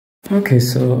Okay,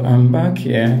 so I'm back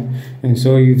here, and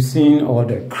so you've seen all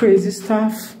the crazy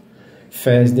stuff.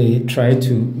 First, they try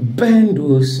to bend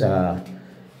those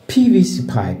PVC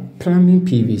pipe, plumbing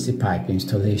PVC pipe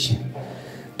installation.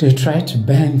 They try to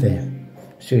bend them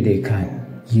so they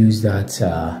can use that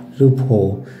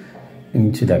loophole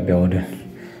into the building,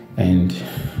 and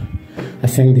I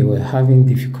think they were having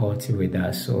difficulty with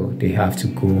that, so they have to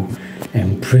go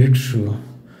and break through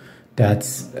that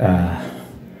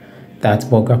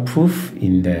bugger proof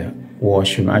in the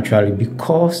washroom. Actually,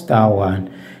 because that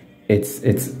one it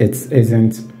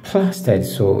isn't plastered,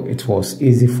 so it was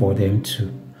easy for them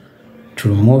to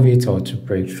remove it or to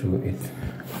break through it.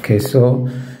 Okay, so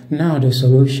now the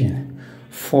solution.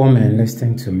 Foreman,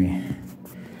 listen to me.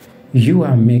 You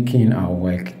are making our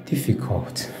work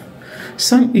difficult.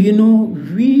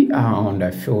 We are on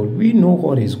the field. We know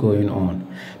what is going on.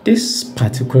 This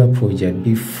particular project,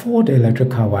 before the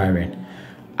electrical wiring,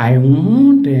 I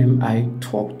warned them. I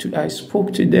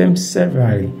spoke to them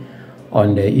severally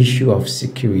on the issue of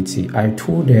security. I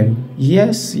told them,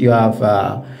 yes, you have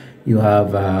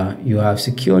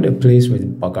secured the place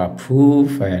with bugger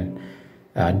proof and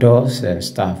doors and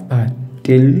stuff, but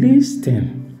they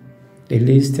listen.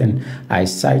 I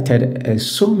cited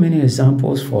so many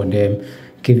examples for them,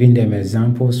 giving them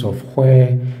examples of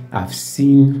where I've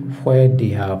seen where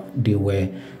they were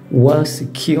well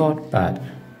secured, but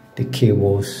the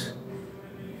cables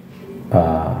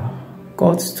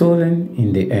got stolen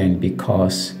in the end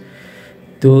because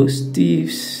those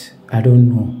thieves, I don't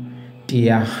know, they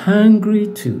are hungry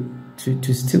to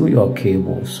steal your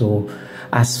cable. So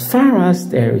as far as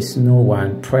there is no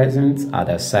one present at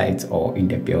the site or in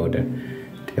the building,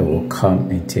 they will come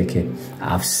and take it.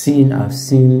 I've seen videos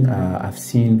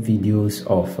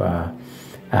of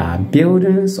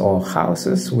buildings or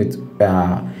houses with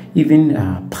even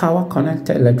power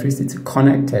connected, electricity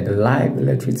connected, live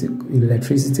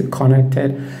electricity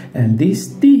connected, and these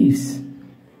thieves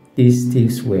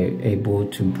were able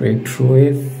to break through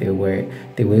it. They were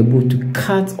able to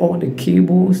cut all the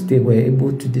cables. They were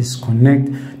able to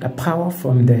disconnect the power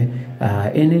from the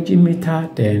energy meter.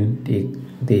 Then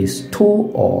they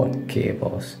stole all the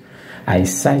cables. I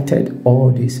cited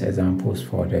all these examples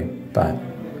for them, but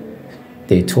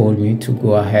they told me to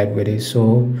go ahead with it.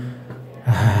 So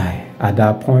at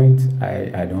that point,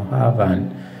 I don't have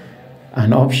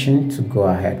an option to go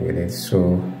ahead with it.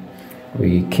 So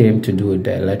we came to do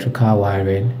the electrical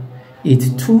wiring.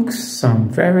 It took some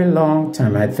very long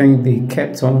time. I think they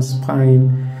kept on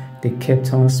spying.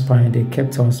 Because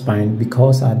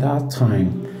at that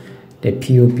time, the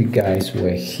POP guys were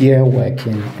here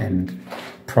working, and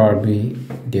probably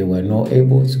they were not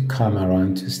able to come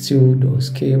around to steal those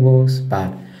cables.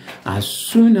 But as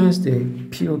soon as the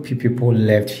POP people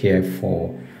left here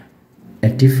for a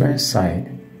different side,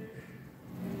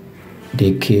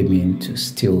 they came in to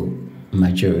steal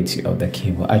majority of the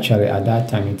cable. Actually, at that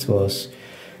time it was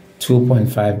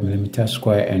 2.5 millimeter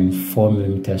square and 4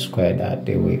 millimeter square that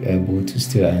they were able to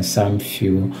steal, and some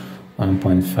few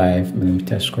 1.5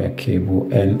 millimeter square cable.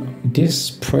 And this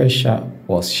pressure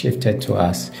was shifted to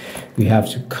us. We have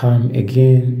to come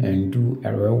again and do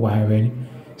a rewiring.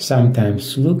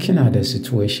 Sometimes looking at the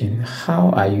situation,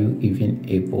 how are you even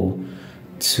able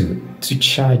to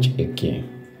charge again?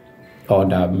 Or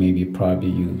that maybe probably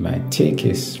you might take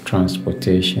is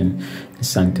transportation,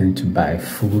 something to buy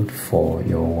food for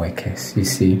your workers, you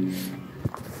see.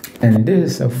 And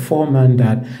this is a foreman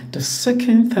that the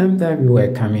second time that we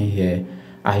were coming here,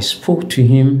 I spoke to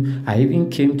him. I even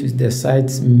came to the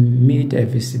site, made a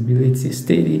visibility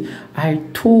study. I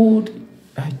told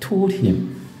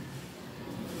him,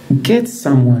 get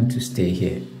someone to stay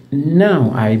here.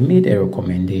 Now I made a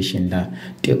recommendation that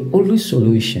the only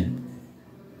solution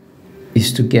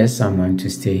is to get someone to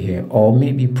stay here, or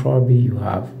maybe probably you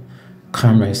have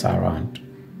cameras around.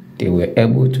 They were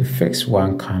able to fix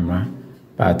one camera,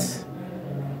 but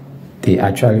they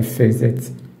actually fixed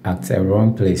it at the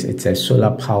wrong place. It's a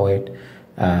solar powered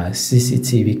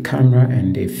CCTV camera,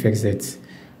 and they fixed it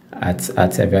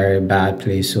at a very bad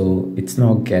place, so it's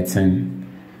not getting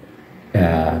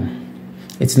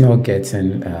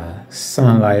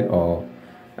sunlight or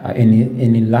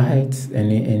any light,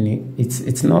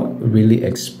 it's not really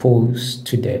exposed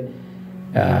to the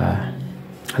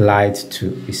light to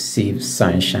receive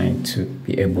sunshine to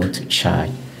be able to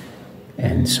charge.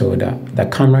 And so the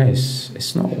camera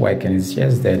is not working. It's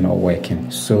just there not working.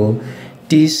 So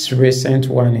this recent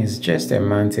one is just a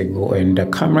month ago, and the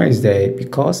camera is there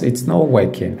because it's not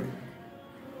working.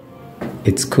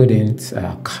 it couldn't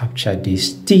capture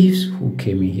these thieves who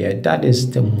came in here. That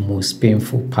is the most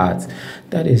painful part.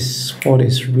 That is what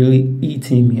is really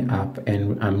eating me up,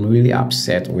 and I'm really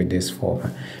upset with this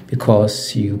foreman,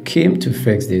 because you came to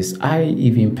fix this. I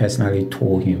even personally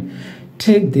told him,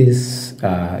 take this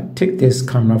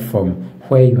camera from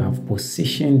where you have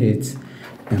positioned it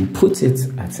and put it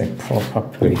at a proper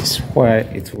place where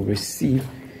it will receive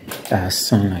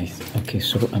sunlight. Okay,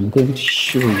 so I'm going to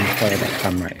show you where the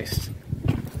camera is.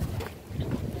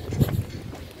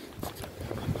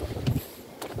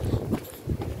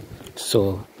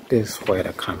 So this is where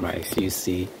the camera is. You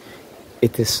see,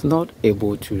 it is not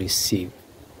able to receive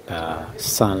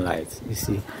sunlight. You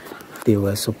see, they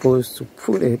were supposed to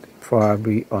put it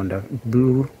probably on the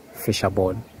blue fisher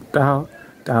board.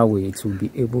 That way it will be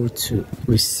able to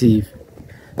receive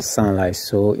sunlight,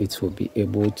 so it will be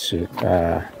able to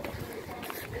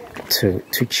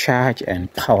charge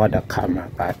and power the camera.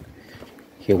 But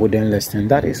he wouldn't listen.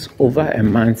 That is over a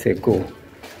month ago,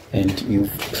 and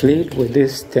you've played with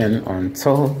this thing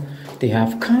until they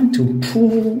have come to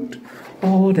pull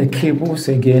all the cables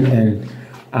again. And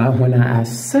when I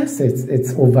assess it,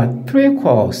 it's over 3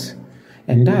 cores.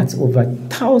 And that's over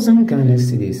 1,000 Ghana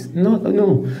cedis. No,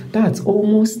 that's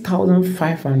almost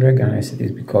 1,500 Ghana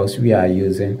cedis, because we are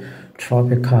using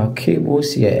tropical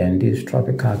cables here, and these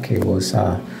tropical cables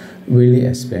are really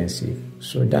expensive.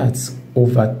 So that's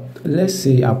over, let's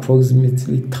say,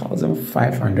 approximately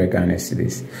 1,500 Ghana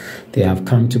cedis. They have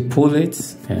come to pull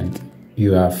it, and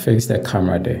you have fixed the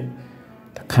camera there.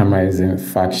 The camera isn't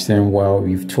functioning well.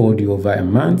 We've told you over a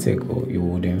month ago you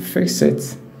wouldn't fix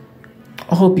it.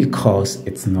 All because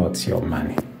it's not your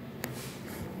money.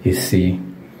 You see,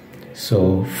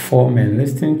 so foremen,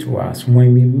 listen to us.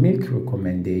 When we make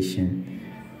recommendation,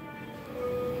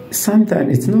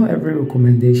 sometimes it's not every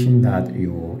recommendation that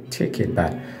you will take it,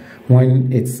 but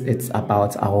when it's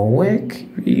about our work,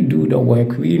 we do the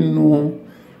work. We know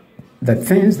the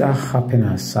things that happen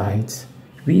at site.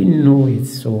 We know it.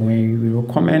 So when we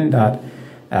recommend that,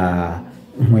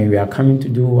 when we are coming to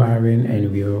do wiring,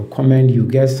 and we recommend you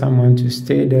get someone to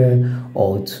stay there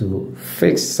or to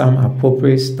fix some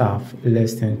appropriate stuff,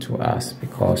 listen to us,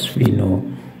 because we know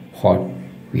what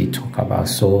we talk about.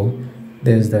 So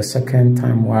there's the second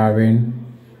time wiring.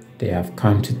 They have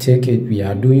come to take it. We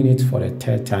are doing it for the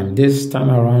 3rd time. This time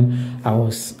around, I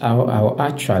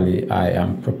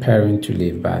am preparing to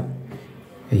leave, but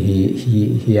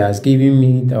he has given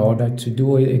me the order to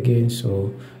do it again,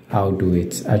 so I'll do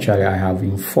it. Actually, I have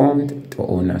informed the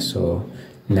owner, so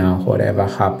now whatever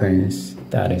happens,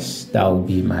 that will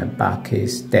be my back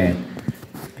case then,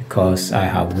 because I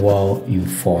have well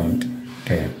informed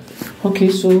them. Okay,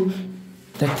 so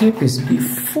the tip is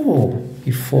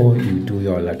before you do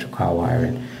your electrical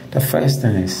wiring, the first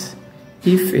thing is,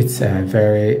 if it's a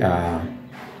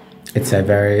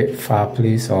very far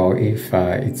place, or if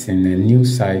it's in a new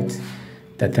site,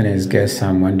 the thing is, get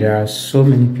someone. There are so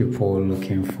many people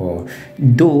looking for,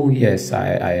 though yes,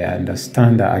 I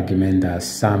understand the argument that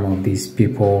some of these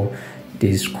people,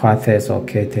 these squatters or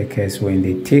caretakers, when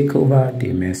they take over,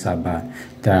 they mess up, but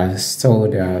there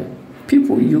are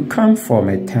people, you come from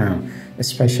a town,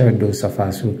 especially those of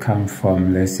us who come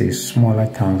from, let's say, smaller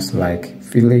towns like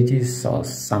villages or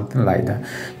something like that.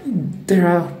 There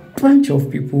are a bunch of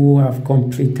people who have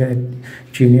completed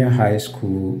junior high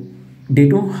school. They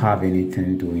don't have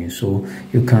anything doing, so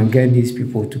you can get these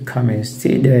people to come and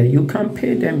stay there. You can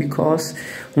pay them, because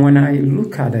when I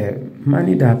look at the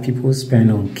money that people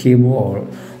spend on cable or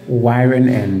wiring,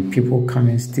 and people come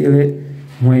and steal it,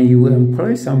 when you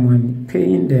employ someone,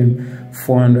 paying them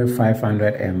 400,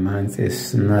 500 a month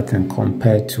is nothing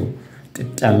compared to the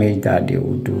damage that they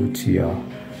will do to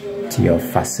your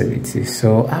facility.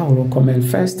 So I would recommend,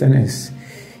 first thing is,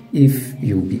 if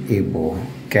you be able,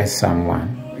 get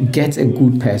someone. Get a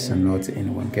good person, not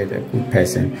anyone. Get a good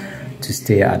person to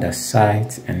stay at the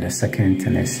site. And the second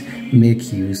thing is,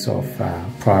 make use of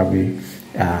probably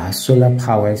solar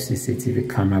powered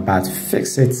CCTV camera, but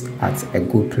fix it at a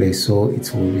good place so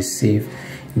it will receive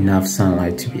enough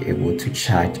sunlight to be able to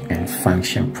charge and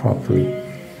function properly.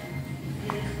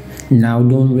 Now,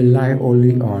 don't rely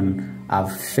only on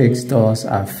I've fixed doors,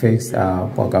 I've fixed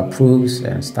bugger proofs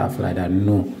and stuff like that.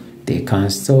 No, they can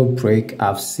still break.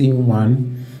 I've seen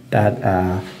one that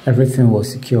everything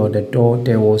was secure. The door,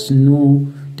 there was no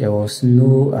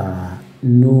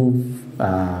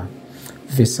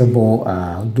visible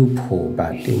loophole,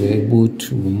 but they were able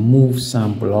to move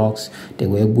some blocks. They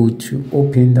were able to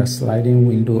open the sliding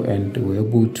window, and they were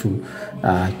able to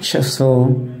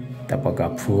chisel the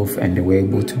bugger proof, and they were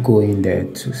able to go in there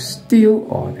to steal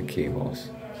all the cables.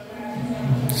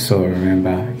 So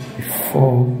remember,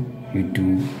 before you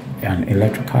do an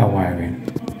electrical wiring,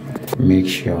 make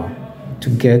sure to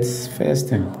get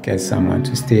someone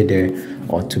to stay there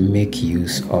or to make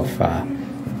use of a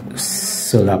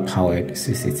solar powered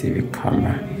CCTV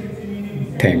camera.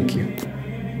 Thank you.